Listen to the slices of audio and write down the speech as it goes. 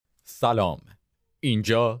سلام،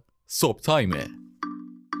 اینجا صبح تایمه.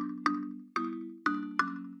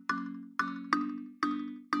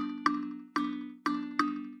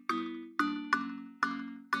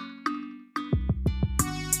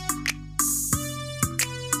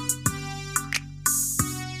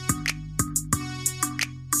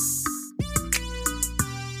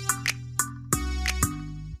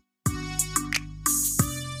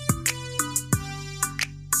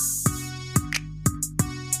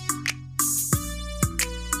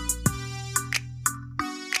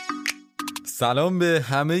 سلام به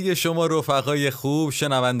همه شما رفقای خوب،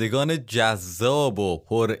 شنوندگان جذاب و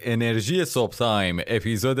پر انرژی صبح تایم.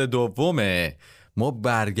 اپیزود دومه، ما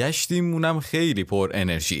برگشتیم، اونم خیلی پر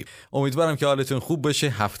انرژی. امیدوارم که حالتون خوب باشه،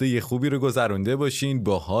 هفته خوبی رو گذرونده باشین،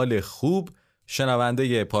 با حال خوب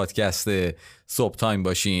شنونده پادکست صبح تایم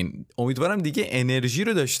باشین. امیدوارم دیگه انرژی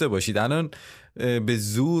رو داشته باشید، الان به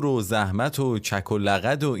زور و زحمت و چک و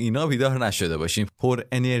لغد و اینا بیدار نشده باشین، پر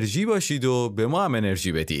انرژی باشید و به ما هم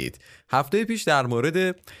انرژی بدید. هفته پیش در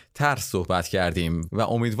مورد ترس صحبت کردیم و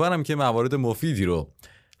امیدوارم که موارد مفیدی رو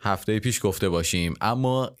هفته پیش گفته باشیم،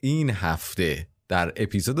 اما این هفته در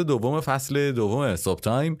اپیزود دوم فصل دوم صبح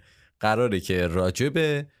تایم قراره که راجع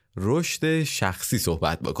به رشد شخصی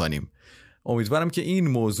صحبت بکنیم. امیدوارم که این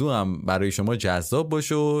موضوع هم برای شما جذاب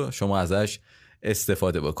باشه و شما ازش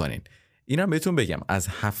استفاده بکنین. اینم بهتون بگم از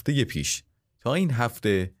هفته پیش تا این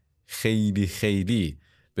هفته خیلی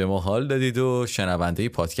به ما حال دادید و شنونده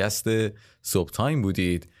پادکست صبح تایم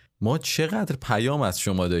بودید. ما چقدر پیام از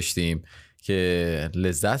شما داشتیم که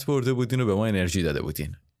لذت برده بودین و به ما انرژی داده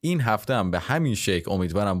بودین. این هفته هم به همین شکل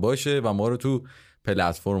امیدوارم باشه و ما رو تو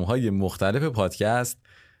پلتفرم های مختلف پادکست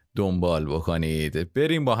دنبال بکنید.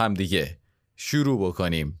 بریم با هم دیگه شروع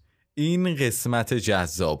بکنیم این قسمت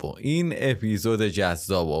جذاب و این اپیزود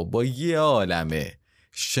جذاب و با یه عالمه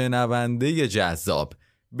شنونده جذاب.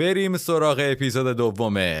 بریم سراغ اپیزود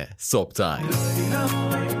دوم صبح تایم.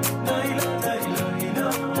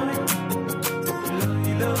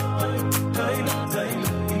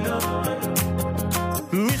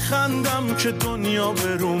 میخندم که دنیا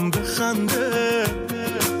بروم بخنده،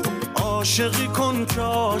 عاشقی کن که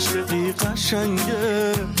عاشقی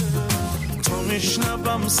قشنگه، تا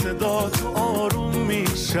میشنوم صدا تو آروم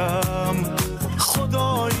میشم،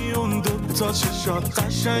 خدایی اون دوتا چشات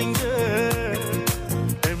قشنگه.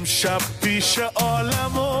 امشب پیش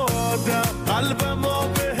عالم و آدم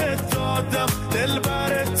قلبمو بهت دادم، دل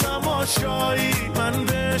بر تماشایی من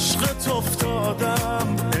به عشقت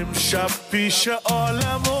افتادم. امشب پیش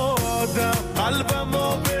عالم و آدم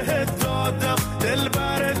قلبمو بهت دادم، دل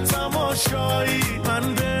بر تماشایی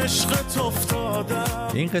من به عشقت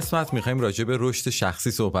افتادم. این قسمت میخوایم راجع به رشد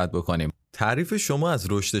شخصی صحبت بکنیم. تعریف شما از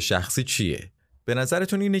رشد شخصی چیه؟ به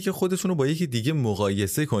نظرتون اینه که خودتون رو با یکی دیگه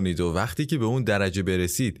مقایسه کنید و وقتی که به اون درجه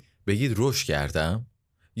برسید بگید رشد کردم؟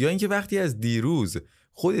 یا اینکه وقتی از دیروز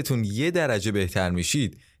خودتون یه درجه بهتر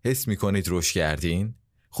میشید حس میکنید رشد کردین؟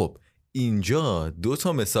 خب اینجا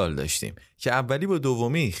 2 مثال داشتیم که اولی با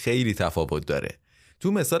دومی خیلی تفاوت داره.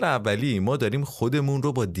 تو مثال اولی ما داریم خودمون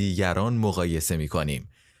رو با دیگران مقایسه میکنیم.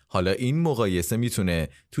 حالا این مقایسه میتونه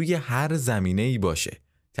توی هر زمینه‌ای باشه.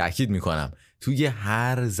 تأکید میکنم توی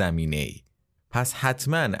هر زمینه‌ای. پس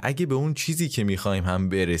حتما اگه به اون چیزی که میخوایم هم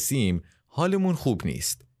برسیم حالمون خوب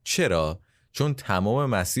نیست. چرا؟ چون تمام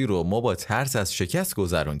مسیر رو ما با ترس از شکست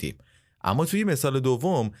گذروندیم. اما توی مثال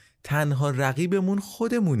دوم تنها رقیبمون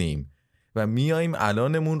خودمونیم و میایم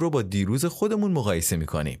الانمون رو با دیروز خودمون مقایسه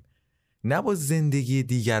میکنیم، نه با زندگی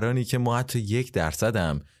دیگرانی که ما حتی 1%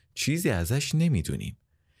 هم چیزی ازش نمیدونیم.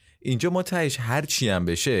 اینجا ما تهش هر چی هم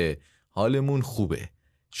بشه حالمون خوبه،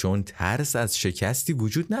 چون ترس از شکستی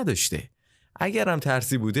وجود نداشته. اگرم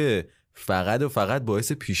ترسی بوده فقط و فقط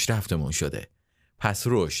باعث پیشرفتمون شده. پس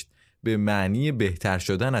رشد به معنی بهتر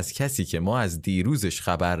شدن از کسی که ما از دیروزش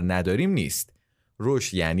خبر نداریم نیست.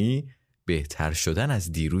 رشد یعنی بهتر شدن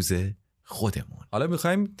از دیروز خودمون. حالا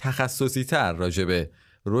میخوایم تخصصی تر راجع به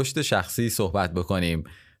رشد شخصی صحبت بکنیم.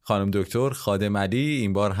 خانم دکتر خادم علی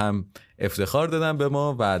این بار هم افتخار دادن به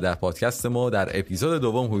ما و در پادکست ما در اپیزود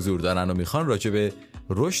دوم حضور دارن و میخوان راجع به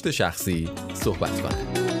رشد شخصی صحبت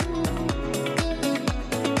کنن.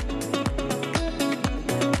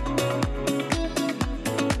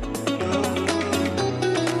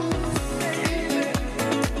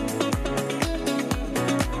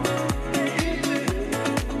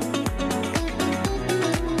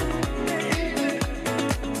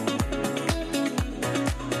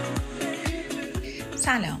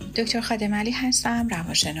 سلام، دکتر خادم علی هستم،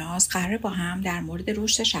 روانشناس. قراره با هم در مورد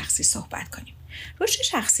رشد شخصی صحبت کنیم. رشد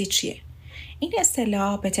شخصی چیه؟ این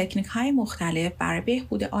اصطلاح به تکنیک‌های مختلف برای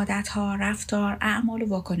بهبود عادت‌ها، رفتار، اعمال و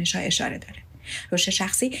واکنش‌ها اشاره داره. رشد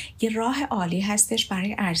شخصی یه راه عالی هستش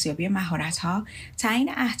برای ارزیابی مهارت‌ها،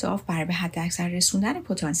 تعیین اهداف برای به حداکثر رسوندن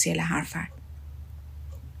پتانسیل هر فرد.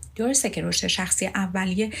 درسته که رشد شخصی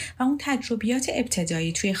اولیه و اون تجربیات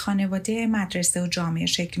ابتدایی توی خانواده، مدرسه و جامعه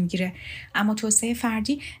شکل میگیره، اما توسعه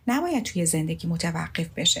فردی نباید توی زندگی متوقف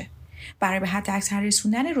بشه. برای به حداکثر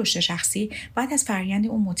رسوندن رشد شخصی باید از فرآیند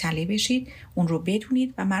اون مطلع بشید، اون رو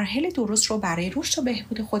بدونید و مراحل درست رو برای رشد و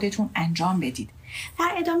بهبود خودتون انجام بدید.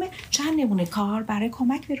 در ادامه چند نمونه کار برای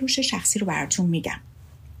کمک به رشد شخصی رو براتون میگم.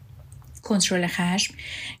 کنترل خشم،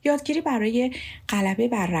 یادگیری برای غلبه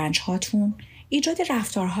بر رنج‌هاتون، ایجاد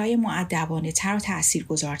رفتارهای مؤدبانه‌تر و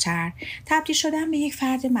تأثیرگذارتر، تبدیل شدن به یک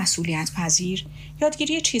فرد مسئولیت پذیر،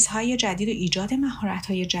 یادگیری چیزهای جدید و ایجاد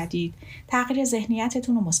مهارت‌های جدید، تغییر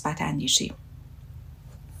ذهنیتتون و مثبت اندیشی.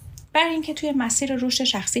 برای اینکه توی مسیر رشد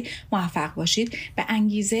شخصی موفق باشید، به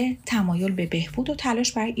انگیزه، تمایل به بهبود و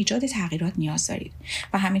تلاش برای ایجاد تغییرات نیاز دارید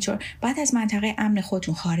و همینطور بعد از منطقه امن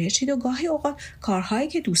خودتون خارج شید و گاهی اوقات کارهایی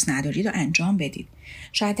که دوست ندارید رو انجام بدید.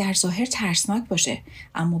 شاید در ظاهر ترسناک باشه،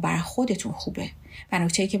 اما برای خودتون خوبه. و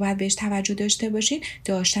نکته‌ای که باید بهش توجه داشته باشید،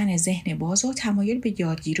 داشتن ذهن باز و تمایل به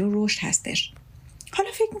یادگیری و رشد هستش. حالا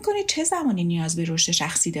فکر می‌کنید چه زمانی نیاز به رشد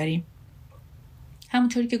شخصی داریم؟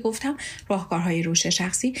 همونطوری که گفتم، راهکارهای رشد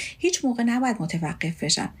شخصی هیچ موقع نباید متوقف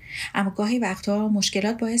بشن، اما گاهی وقتا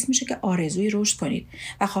مشکلات باعث میشه که آرزوی رشد کنید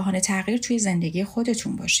و خواهان تغییر توی زندگی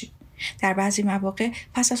خودتون باشید. در بعضی مواقع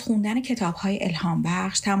پس از خوندن کتاب‌های الهام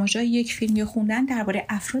بخش، تماشای یک فیلم یا خوندن درباره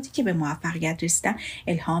افرادی که به موفقیت رسیدن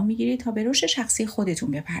الهام میگیرید تا به رشد شخصی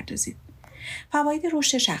خودتون بپردازید. فواید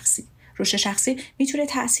رشد شخصی. رشد شخصی میتونه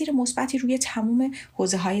تأثیر مثبتی روی تمام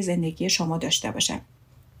حوزه‌های زندگی شما داشته باشه.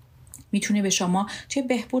 میتونه به شما توی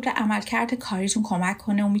بهبود عملکرد کاریتون کمک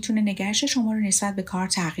کنه و میتونه نگرش شما رو نسبت به کار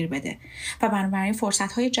تغییر بده و بنابراین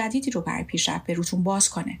فرصت‌های جدیدی رو برای پیشرفت به روتون باز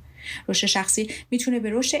کنه. رشد شخصی میتونه به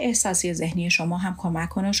رشد احساسی ذهنی شما هم کمک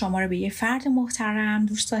کنه و شما رو به یه فرد محترم،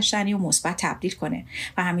 دوست داشتنی و مثبت تبدیل کنه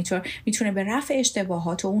و همینطور میتونه به رفع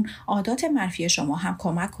اشتباهات و اون عادات منفی شما هم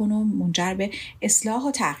کمک کنه و منجر به اصلاح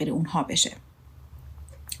و تغییر اونها بشه.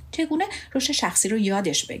 چگونه رشد شخصی رو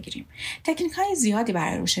یادش بگیریم؟ تکنیک‌های زیادی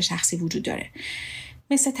برای رشد شخصی وجود داره،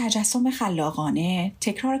 مثل تجسم خلاقانه،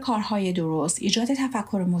 تکرار کارهای درست، ایجاد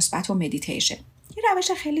تفکر مثبت و مدیتیشن. یه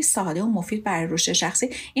روش خیلی ساده و مفید برای رشد شخصی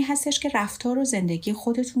این هستش که رفتار و زندگی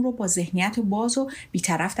خودتون رو با ذهنیت باز و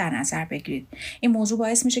بی‌طرف در نظر بگیرید. این موضوع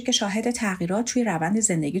باعث میشه که شاهد تغییرات توی روند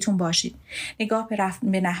زندگیتون باشید. نگاه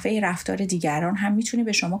به نحوه رفتار دیگران هم میتونه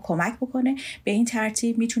به شما کمک بکنه. به این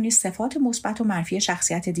ترتیب میتونید صفات مثبت و منفی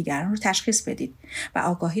شخصیت دیگران رو تشخیص بدید و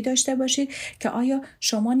آگاهی داشته باشید که آیا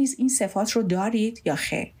شما نیز این صفات رو دارید یا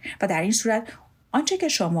خیر، و در این صورت آنچه که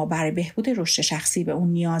شما برای بهبود رشد شخصی به اون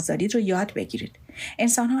نیاز دارید رو یاد بگیرید.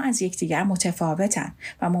 انسان‌ها از یکدیگر متفاوتن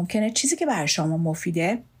و ممکنه چیزی که برای شما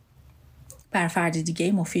مفیده بر فرد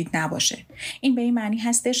دیگه مفید نباشه. این به این معنی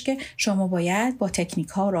هستش که شما باید با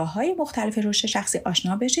تکنیک‌ها و راه‌های مختلف رشد شخصی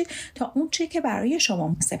آشنا بشید تا اون چیزی که برای شما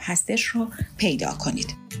مناسب هستش رو پیدا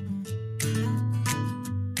کنید.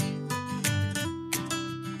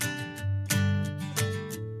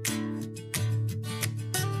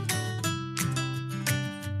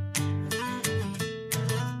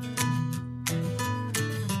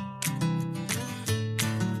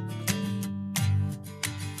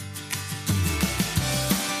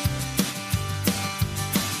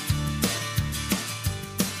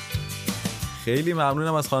 خیلی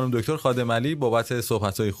ممنونم از خانم دکتر خادم علی بابت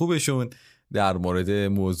صحبت‌های خوبشون در مورد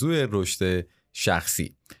موضوع رشد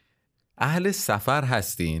شخصی. اهل سفر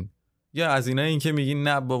هستین یا از اینایی که میگین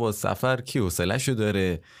نه بابا سفر کی حوصله‌شو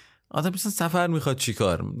داره، آدم مثلا سفر میخواد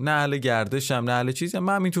چیکار، نه اهل گردشم نه اهل چیزی،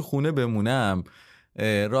 من همین تو خونه بمونم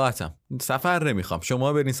راحتم، سفر نمیخوام،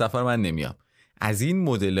 شما برین سفر من نمیام. از این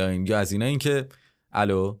مدلین یا از اینایی که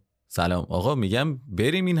الو سلام آقا میگم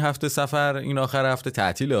بریم این هفته سفر، این آخر هفته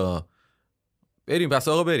تعطیله، بریم پس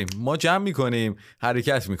آقا بریم، ما جمع میکنیم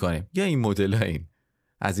حرکت میکنیم، یا این مدل ها، این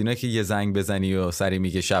از اینا که یه زنگ بزنی و سری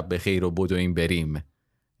میگه شب بخیر و بدویم بریم،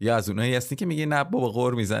 یا از اونایی هستی که میگه نه بابا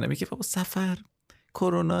غر میزنه، میگه بابا سفر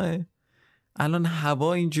کروناه، الان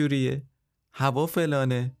هوا اینجوریه، هوا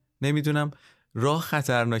فلانه، نمیدونم راه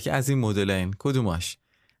خطرناکه. از این مدل این کدوماش؟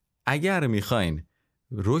 اگر میخواین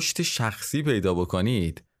رشد شخصی پیدا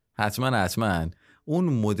بکنید حتما اون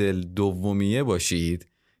مدل دومیه باشید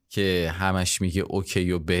که همش میگه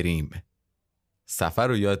اوکی و بریم. سفر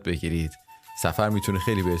رو یاد بگیرید، سفر میتونه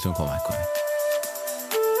خیلی بهتون کمک کنه.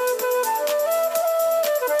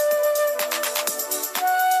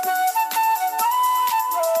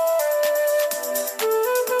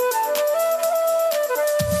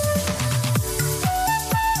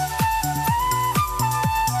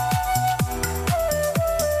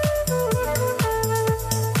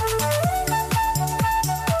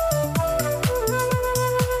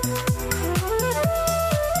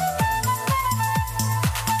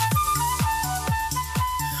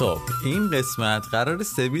 خب این قسمت قرار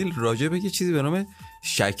سبیل راجع به یه چیزی به نام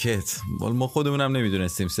شکت، ما خودمونم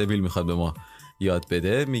نمیدونستیم سبیل میخواد به ما یاد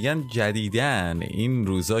بده. میگن جدیدن این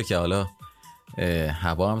روزا که حالا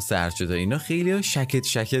هوا هم سرد شده اینا خیلی ها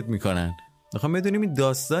شکت میکنن. میخوام بدونیم این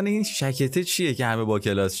داستان این شکته چیه که همه با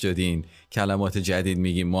کلاس شدین کلمات جدید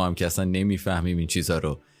میگیم ما هم که اصلا نمیفهمیم این چیزا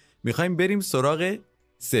رو. میخوایم بریم سراغ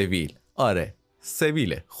سبیل. آره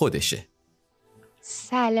سبیله خودشه.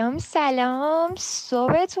 سلام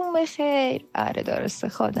صبحتون بخیر. آره درسته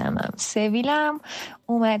خودمم سبیلم.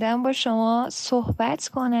 اومدم با شما صحبت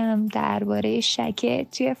کنم درباره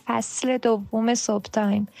شکت توی فصل دوم صبح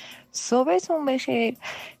تایم. صبحتون بخیر.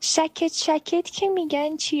 شکت که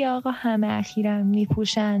میگن چی آقا؟ همه اخیرا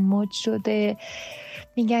میپوشن مد شده،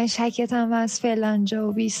 میگن شکت هم از فلانجا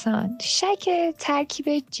و بیسان. شکت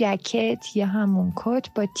ترکیب جکت یا همون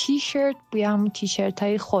کت با تیشرت یا همون تیشرت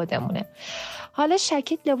های خودمونه. حالا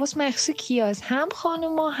شکت لباس مخصوص کیاست؟ هم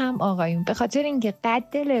خانوما هم آقایون، به خاطر اینکه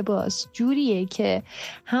قد لباس جوریه که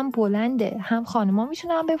هم بلنده، هم خانوما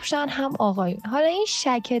میتونن بپوشن هم آقایون. حالا این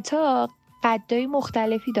شکت ها قدای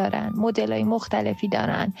مختلفی دارن، مدلای مختلفی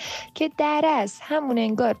دارن که در از همون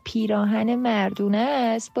انگار پیراهن مردونه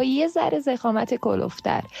است با یه ذره ضخامت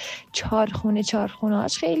کلفتر. چارخونه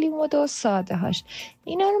هاش خیلی مد و ساده هاش.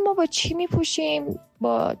 اینا رو ما با چی میپوشیم؟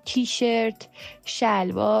 با تیشرت،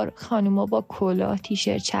 شلوار، خانوما با کلاه،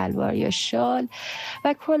 تیشرت، شلوار یا شال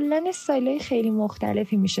و کلن استایلای خیلی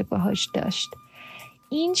مختلفی میشه باهاش داشت.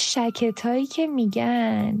 این شکت هایی که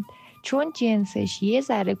میگن چون جنسش یه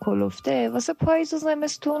ذره کلفته واسه پاییز و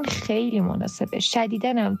زمستون خیلی مناسبه. شدیداً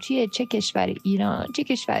هم توی چه کشور ایران چه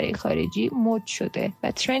کشور خارجی مد شده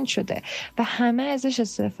و ترند شده و همه ازش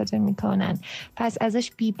استفاده میکنن. پس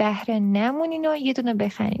ازش بی بهره نمونین و یه دونه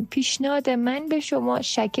بخرین. پیشنهاد من به شما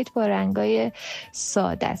شکت با رنگای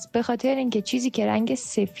ساده است، به خاطر اینکه چیزی که رنگ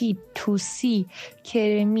سفید، توسی،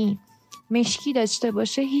 کرمی، مشکی داشته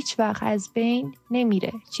باشه هیچ وقت از بین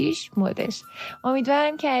نمیره. چیش مدش.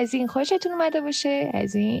 امیدوارم که از این خوشتون اومده باشه،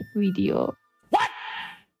 از این ویدیو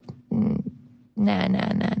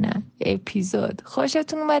نه اپیزود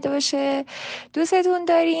خوشتون اومده باشه. دوستتون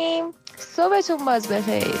داریم. صبحتون باز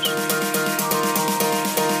بخیر.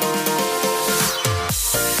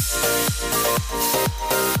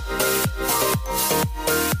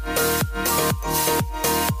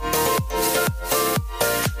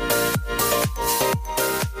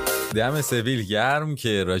 دم سبیل گرم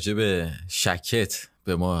که راجع به شکت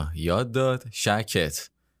به ما یاد داد. شکت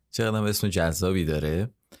چقدر اسم جذابی داره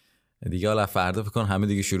دیگه. حالا فردا فکر کنم همه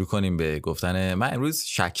دیگه شروع کنیم به گفتن من امروز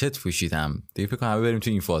شکت پوشیدم دیگه. فکر کنم همه بریم تو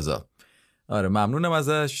این فازا. آره ممنونم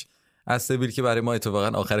ازش، از سبیل که برای ما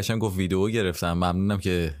اتفاقا آخرش هم گفت ویدیو گرفتم. ممنونم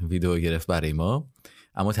که ویدیو گرفت برای ما،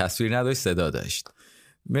 اما تصویر نداشت صدا داشت.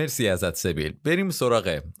 مرسی ازت سبیل. بریم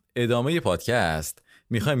سراغ ادامه پادکست.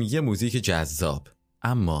 میخوایم یه موزیک جذاب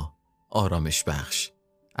اما آرامش بخش،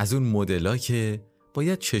 از اون مدل‌ها که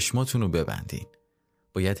باید چشماتون رو ببندین،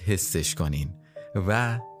 باید حسش کنین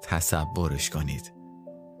و تصورش کنید.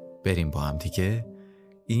 بریم با هم دیگه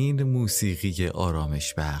این موسیقی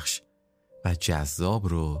آرامش بخش و جذاب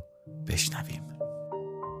رو بشنویم.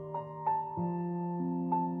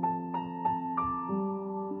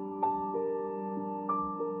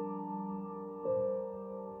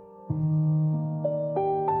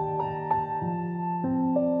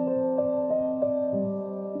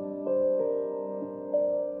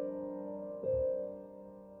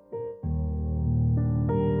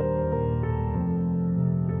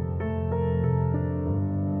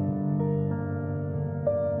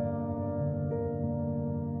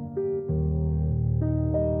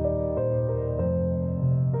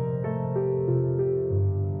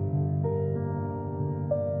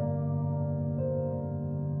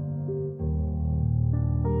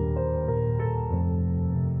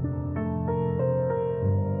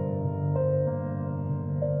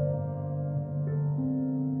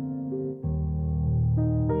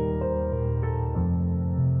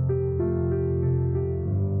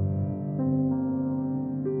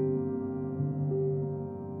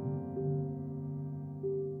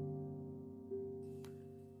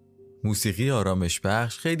 موسیقی آرامش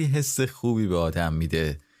بخش خیلی حس خوبی به آدم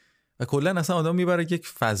میده و کلا اصلا آدم میبره یک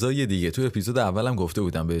فضای دیگه. تو اپیزود اولم گفته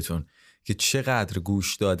بودم بهتون که چقدر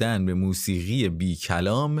گوش دادن به موسیقی بی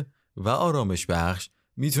کلام و آرامش بخش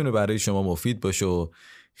میتونه برای شما مفید باشه و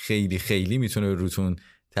خیلی خیلی میتونه روتون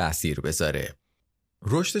تأثیر بذاره.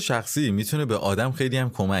 رشد شخصی میتونه به آدم خیلی هم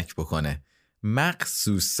کمک بکنه،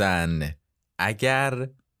 مخصوصاً اگر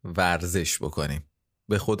ورزش بکنیم.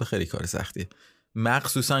 به خدا خیلی کار سختیه،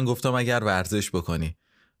 مخصوصاً گفتم اگر ورزش بکنی.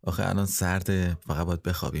 آخه الان سرده، فقط باید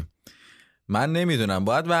بخوابیم. من نمیدونم،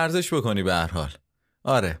 باید ورزش بکنی به هر حال.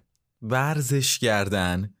 آره، ورزش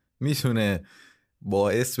کردن میتونه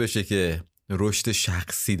باعث بشه که رشد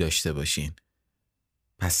شخصی داشته باشین.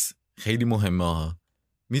 پس خیلی مهمه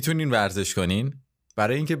میتونین ورزش کنین.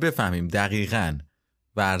 برای اینکه بفهمیم دقیقاً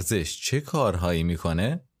ورزش چه کارهایی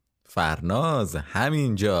میکنه، فرناز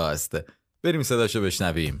همینجاست. بریم صداشو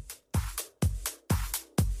بشنویم.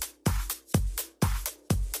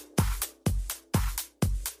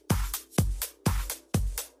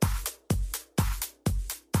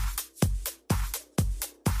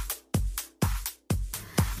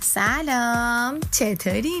 سلام،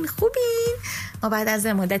 چطورین؟ خوبین؟ ما بعد از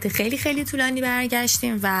مدت خیلی خیلی طولانی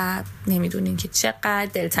برگشتیم و نمیدونین که چقدر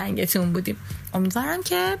دلتنگتون بودیم. امیدوارم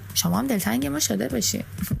که شما هم دلتنگ ما شده باشین.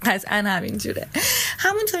 قطعا همینجوره.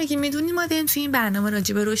 همونطوری که میدونین ما داریم توی این برنامه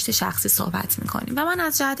راجع به رشد شخصی صحبت میکنیم و من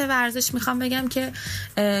از جهت ورزش میخوام بگم که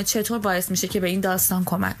چطور باعث میشه که به این داستان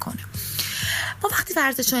کمک کنه. ما وقتی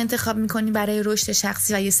ورزش رو انتخاب میکنیم برای رشد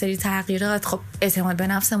شخصی و یه سری تغییرات، خب اعتماد به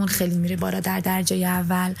نفسمون خیلی میره بالا در درجه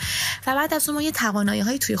اول و بعد از اون ما یه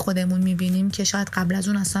توانایی‌هایی توی خودمون میبینیم که شاید قبل از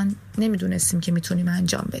اون اصلا نمیدونستیم که میتونیم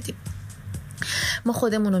انجام بدیم. ما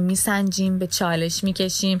خودمون رو میسنجیم، به چالش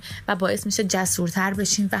میکشیم و باعث میشه جسورتر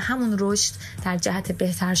بشیم و همون رشد در جهت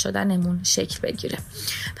بهتر شدنمون شکل بگیره.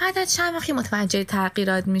 بعد از چند وقتی متوجه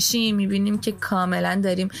تغییرات میشیم میبینیم که کاملا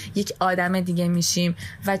داریم یک آدم دیگه میشیم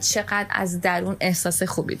و چقدر از درون احساس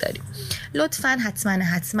خوبی داریم. لطفاً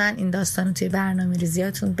حتما این داستان رو توی برنامه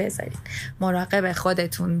ریزیاتون بذارین. مراقب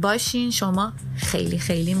خودتون باشین. شما خیلی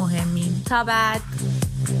خیلی مهمین. تا بعد.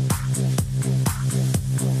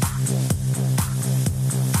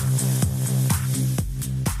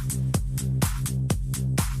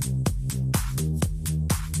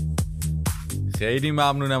 خیلی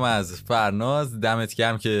ممنونم از فرناز، دمت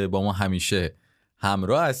گرم که با ما همیشه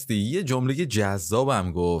همراه هستی. یه جمله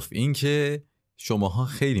جذابم گفت، این که شماها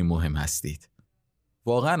خیلی مهم هستید.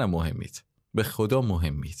 واقعا مهمید، به خدا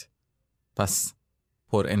مهمید. پس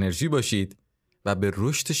پر انرژی باشید و به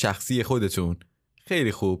رشد شخصی خودتون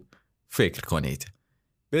خیلی خوب فکر کنید.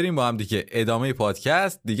 بریم با هم دیگه ادامه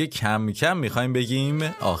پادکست. دیگه کم کم میخوایم بگیم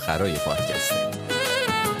آخرای پادکست.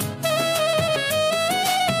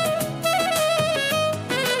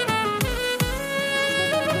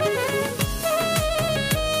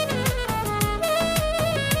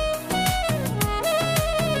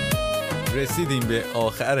 رسیدیم به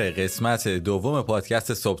آخر قسمت دوم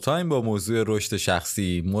پادکست صبح تایم با موضوع رشد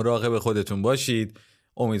شخصی. مراقب خودتون باشید.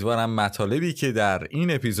 امیدوارم مطالبی که در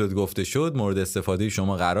این اپیزود گفته شد مورد استفاده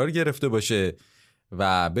شما قرار گرفته باشه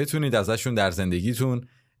و بتونید ازشون در زندگیتون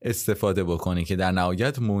استفاده بکنید که در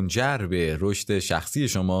نهایت منجر به رشد شخصی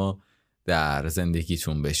شما در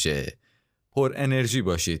زندگیتون بشه. پر انرژی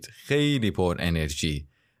باشید، خیلی پر انرژی.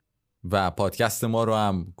 و پادکست ما رو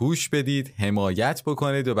هم گوش بدید، حمایت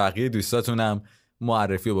بکنید و بقیه دوستاتونم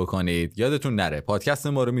معرفی بکنید. یادتون نره پادکست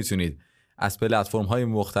ما رو میتونید از پلتفرم های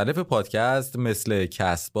مختلف پادکست مثل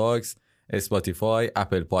کست باکس، اسپاتیفای،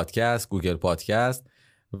 اپل پادکست، گوگل پادکست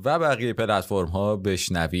و بقیه پلتفرم ها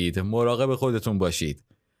بشنوید. مراقب خودتون باشید.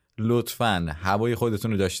 لطفاً هوای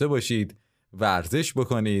خودتون رو داشته باشید، ورزش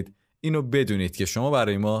بکنید. اینو بدونید که شما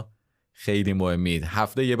برای ما خیلی مهمید.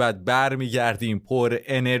 هفته بعد برمیگردیم، پر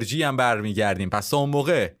انرژی هم برمیگردیم. پس اون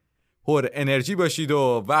موقع پر انرژی باشید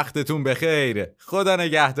و وقتتون بخیر. خدا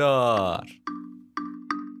نگهدار.